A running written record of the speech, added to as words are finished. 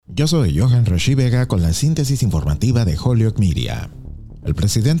Yo soy Johan Rashi Vega con la síntesis informativa de Holyoke Media. El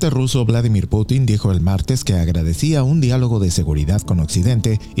presidente ruso Vladimir Putin dijo el martes que agradecía un diálogo de seguridad con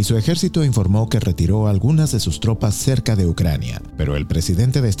Occidente y su ejército informó que retiró algunas de sus tropas cerca de Ucrania. Pero el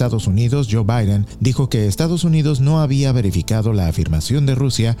presidente de Estados Unidos, Joe Biden, dijo que Estados Unidos no había verificado la afirmación de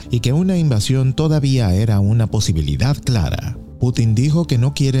Rusia y que una invasión todavía era una posibilidad clara. Putin dijo que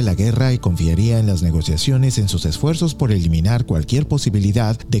no quiere la guerra y confiaría en las negociaciones en sus esfuerzos por eliminar cualquier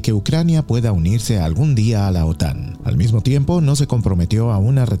posibilidad de que Ucrania pueda unirse algún día a la OTAN. Al mismo tiempo, no se comprometió a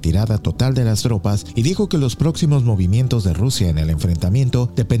una retirada total de las tropas y dijo que los próximos movimientos de Rusia en el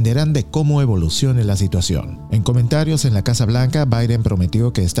enfrentamiento dependerán de cómo evolucione la situación. En comentarios en la Casa Blanca, Biden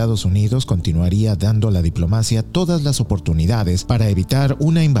prometió que Estados Unidos continuaría dando a la diplomacia todas las oportunidades para evitar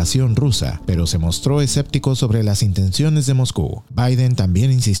una invasión rusa, pero se mostró escéptico sobre las intenciones de Moscú. Biden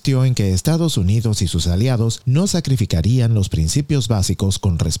también insistió en que Estados Unidos y sus aliados no sacrificarían los principios básicos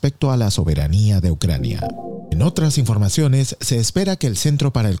con respecto a la soberanía de Ucrania. En otras informaciones, se espera que el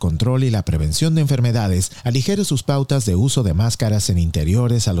Centro para el Control y la Prevención de Enfermedades aligere sus pautas de uso de máscaras en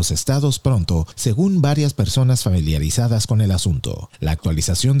interiores a los estados pronto, según varias personas familiarizadas con el asunto. La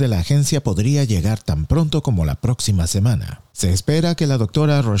actualización de la agencia podría llegar tan pronto como la próxima semana. Se espera que la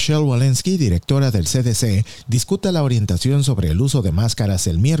doctora Rochelle Walensky, directora del CDC, discuta la orientación sobre el uso de máscaras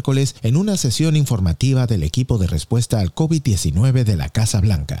el miércoles en una sesión informativa del equipo de respuesta al COVID-19 de la Casa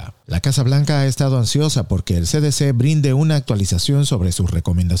Blanca. La Casa Blanca ha estado ansiosa porque el CDC brinde una actualización sobre su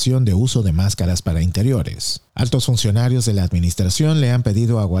recomendación de uso de máscaras para interiores. Altos funcionarios de la administración le han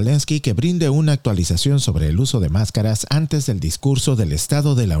pedido a Walensky que brinde una actualización sobre el uso de máscaras antes del discurso del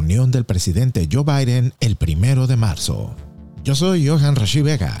Estado de la Unión del presidente Joe Biden el 1 de marzo. Yo soy Johan Rashi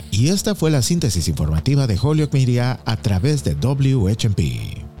Vega y esta fue la síntesis informativa de Holyoke Media a través de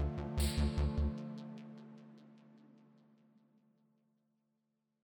WHMP.